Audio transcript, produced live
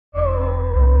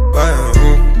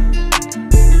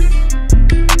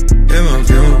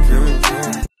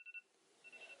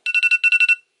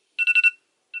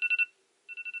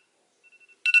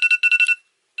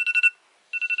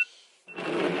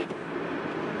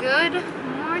Good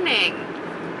morning.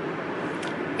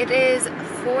 It is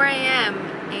 4 a.m.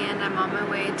 and I'm on my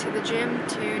way to the gym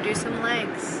to do some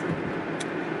legs.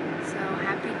 So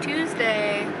happy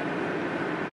Tuesday.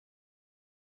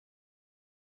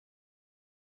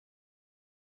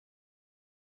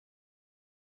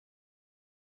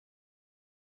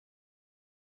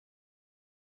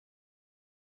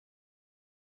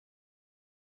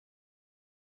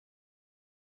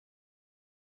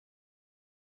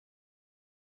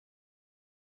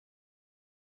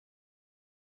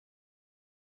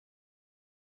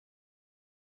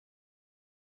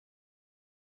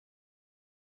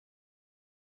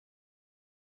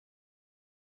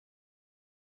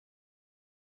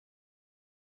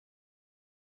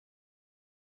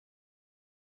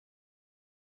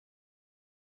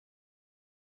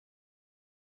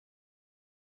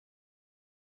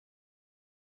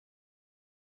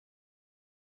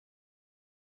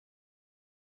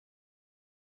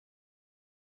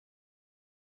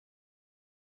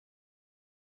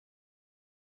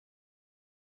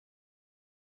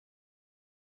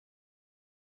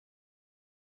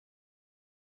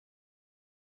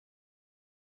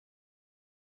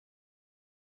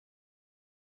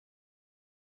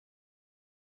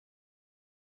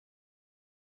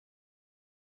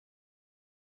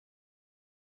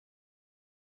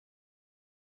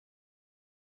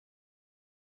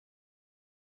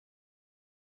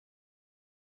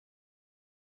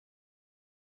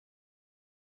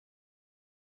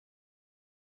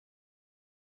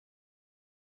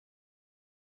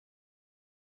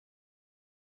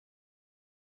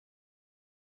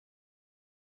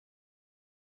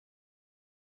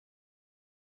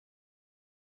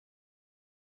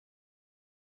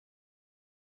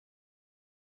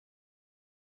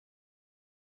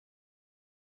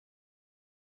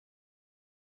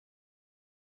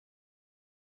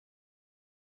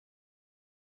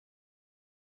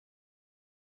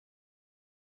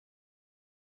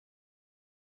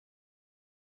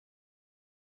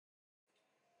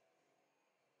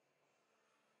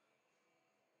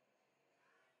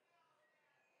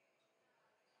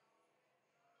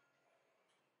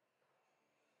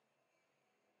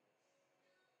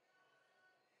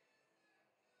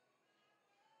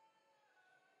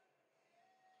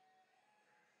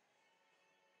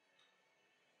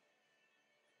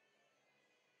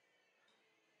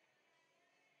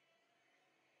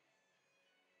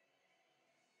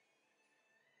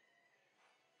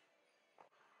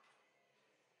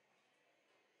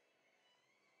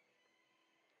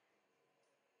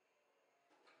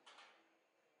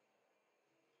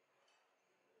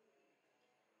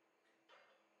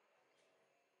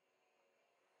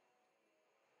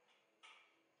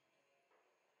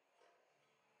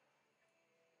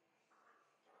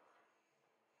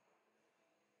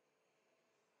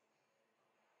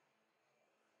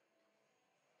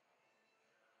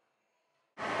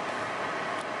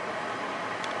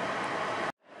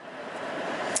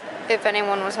 If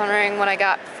anyone was wondering what I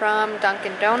got from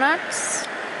Dunkin' Donuts,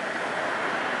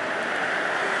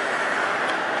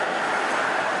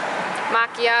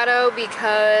 macchiato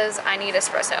because I need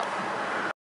espresso.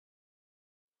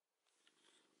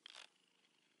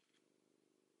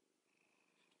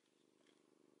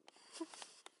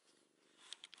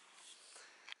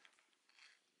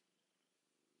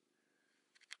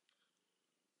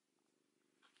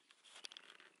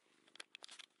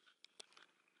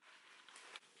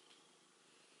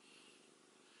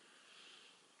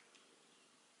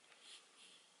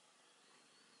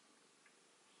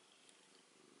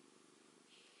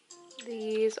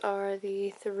 These are the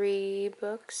 3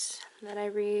 books that I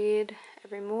read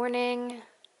every morning.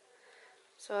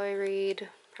 So I read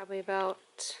probably about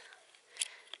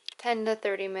 10 to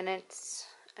 30 minutes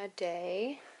a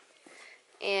day.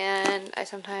 And I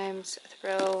sometimes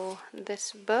throw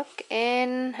this book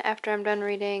in after I'm done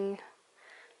reading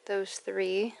those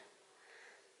 3.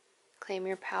 Claim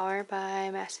Your Power by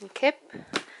Mass and Kip.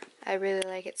 I really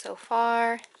like it so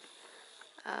far.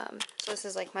 So this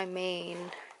is like my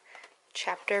main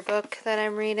chapter book that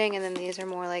I'm reading, and then these are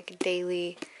more like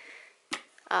daily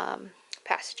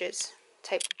passages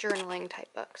type, journaling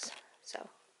type books. So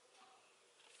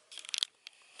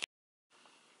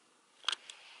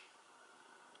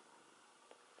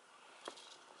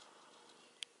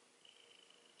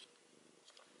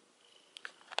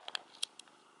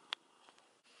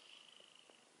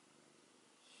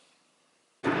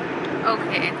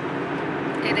okay,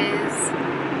 it is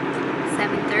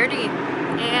 7:30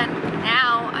 and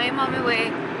now I am on my way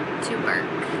to work.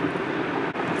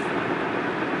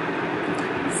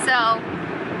 So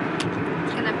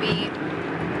it's gonna be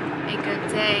a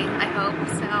good day, I hope.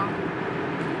 So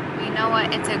we You know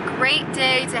what? It's a great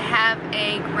day to have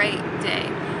a great day.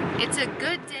 It's a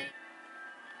good day.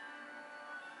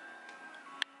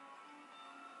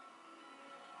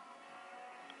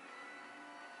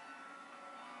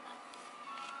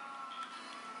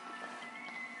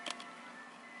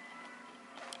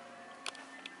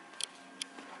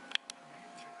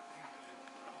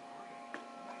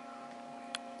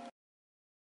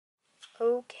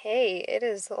 Okay, it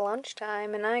is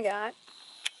lunchtime and I got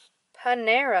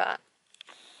Panera.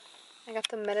 I got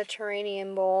the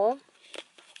Mediterranean bowl.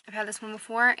 I've had this one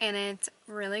before and it's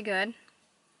really good.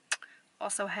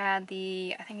 Also had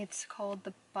the, I think it's called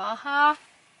the Baja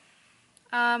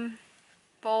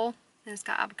bowl. And it's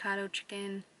got avocado,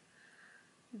 chicken,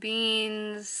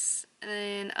 beans,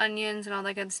 and onions and all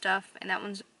that good stuff. And that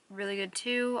one's really good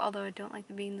too, although I don't like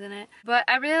the beans in it. But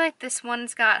I really like this one.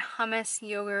 It's got hummus,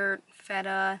 yogurt,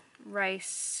 feta,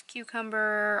 rice,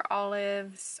 cucumber,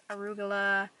 olives,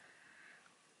 arugula,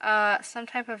 some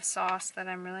type of sauce that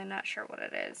I'm really not sure what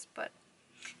it is, but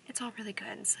it's all really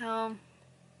good. So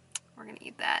we're gonna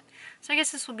eat that. So I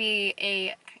guess this will be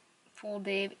a full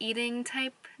day of eating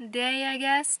type day, I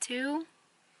guess, too.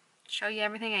 Show you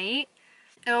everything I eat.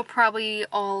 It'll probably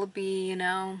all be, you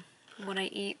know, what I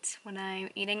eat when I'm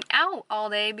eating out all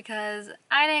day because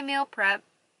I didn't meal prep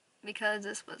because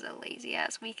this was a lazy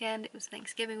ass weekend. It was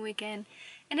Thanksgiving weekend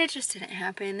and it just didn't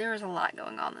happen. There was a lot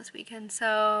going on this weekend,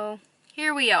 so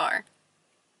here we are.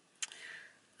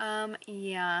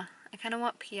 Yeah, I kind of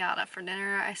want piata for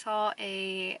dinner. I saw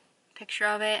a picture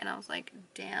of it and I was like,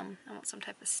 damn, I want some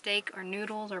type of steak or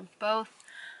noodles or both.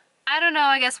 I don't know,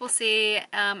 I guess we'll see.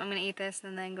 I'm gonna eat this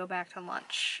and then go back to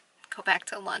lunch.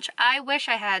 I wish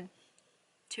I had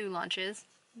 2 lunches.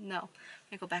 No, I'm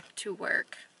gonna go back to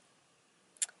work.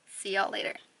 See y'all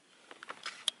later.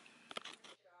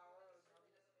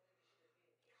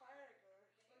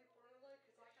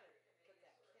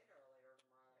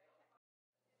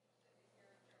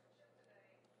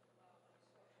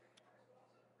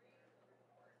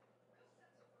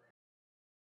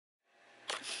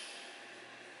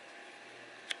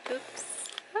 Oops.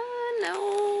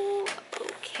 No.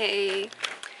 Okay.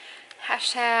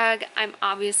 Hashtag, I'm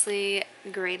obviously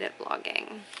great at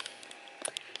vlogging.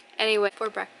 Anyway, for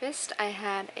breakfast, I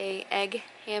had a egg,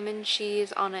 ham, and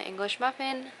cheese on an English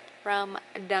muffin from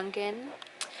Dunkin'.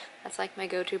 That's like my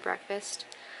go-to breakfast.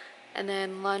 And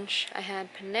then lunch, I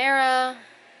had Panera.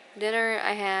 Dinner,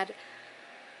 I had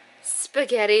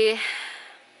spaghetti,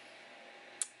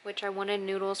 which I wanted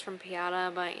noodles from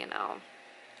Piata, but you know,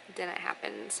 it didn't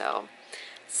happen. So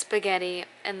spaghetti,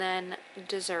 and then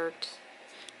dessert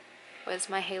was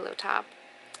my Hellllo top.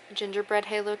 Gingerbread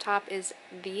Hellllo top is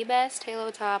the best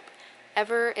Hellllo top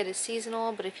ever. It is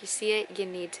seasonal, but if you see it, you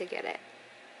need to get it.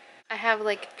 I have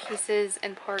like pieces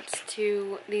and parts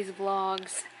to these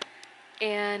vlogs,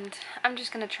 and I'm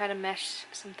just gonna try to mesh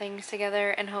some things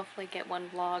together and hopefully get one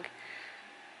vlog.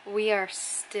 We are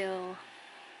still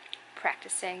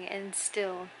practicing and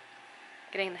still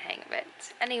getting the hang of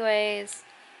it. Anyways,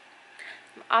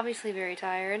 I'm obviously very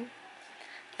tired.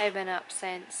 I've been up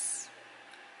since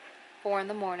 4 in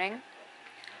the morning.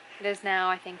 It is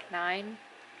now, I think,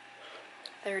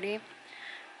 9:30.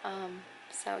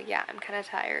 So yeah, I'm kind of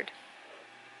tired.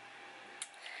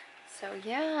 So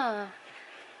yeah.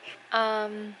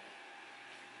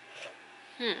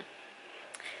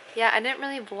 Yeah, I didn't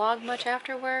really vlog much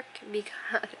after work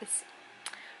because,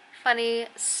 funny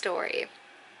story.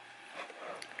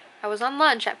 I was on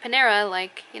lunch at Panera,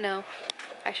 like, you know,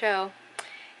 I show,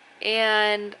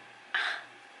 and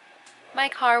my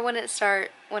car wouldn't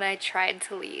start when I tried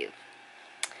to leave.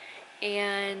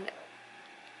 And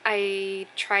I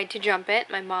tried to jump it.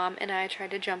 My mom and I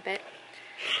tried to jump it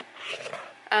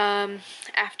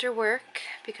after work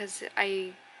because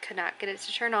I could not get it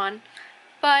to turn on.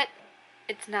 But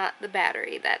it's not the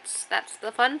battery. That's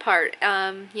the fun part.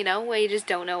 You know, where you just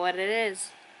don't know what it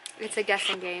is. It's a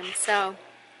guessing game. So,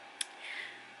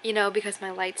 you know, because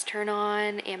my lights turn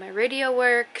on and my radio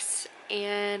works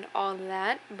and all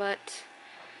that, but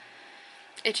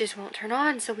it just won't turn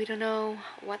on, so we don't know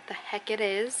what the heck it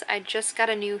is. I just got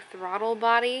a new throttle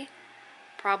body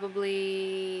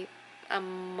probably a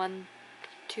month,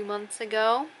 2 months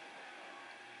ago.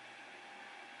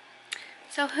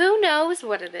 So who knows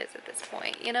what it is at this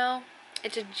point, you know?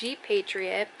 It's a Jeep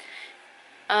Patriot.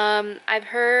 I've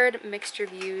heard mixed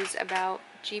reviews about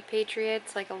Jeep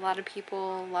Patriots. Like, a lot of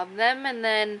people love them and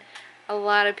then a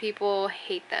lot of people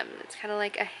hate them. It's kind of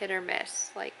like a hit or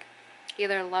miss. Like, you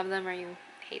either love them or you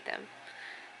hate them.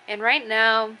 And right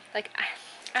now, like,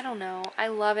 I don't know, I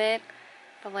love it,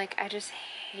 but like, I just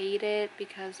hate it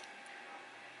because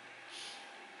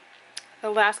the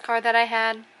last car that I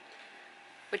had,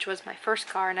 which was my first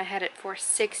car, and I had it for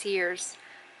 6 years.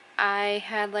 I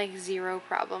had like 0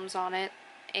 problems on it,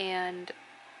 and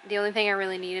the only thing I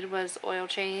really needed was oil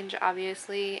change,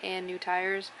 obviously, and new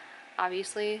tires,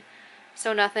 obviously.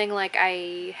 So nothing like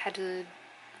I had to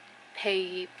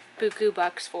pay buku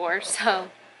bucks for, so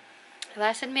it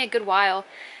lasted me a good while.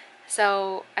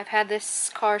 So I've had this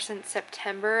car since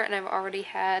September, and I've already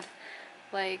had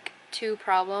like 2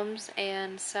 problems,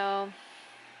 and so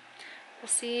we'll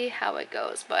see how it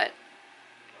goes. But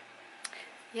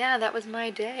yeah, that was my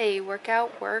day.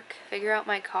 Workout, work, figure out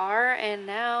my car, and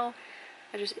now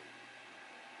I just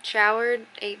showered,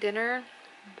 ate dinner,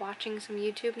 watching some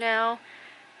YouTube now.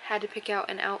 Had to pick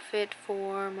out an outfit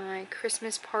for my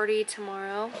Christmas party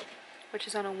tomorrow, which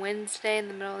is on a Wednesday in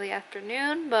the middle of the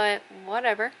afternoon, but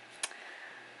whatever.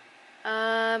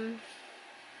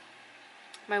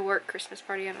 My work Christmas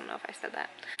party, I don't know if I said that.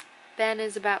 Ben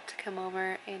is about to come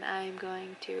over, and I'm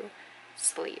going to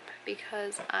sleep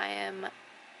because I am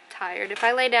tired. If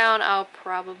I lay down, I'll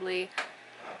probably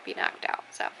be knocked out.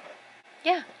 So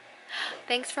yeah,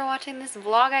 thanks for watching this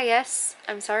vlog, I guess.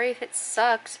 I'm sorry if it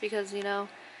sucks because, you know,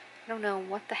 I don't know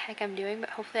what the heck I'm doing,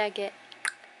 but hopefully I get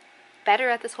better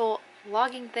at this whole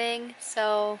vlogging thing.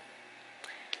 So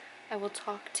I will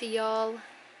talk to y'all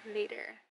later.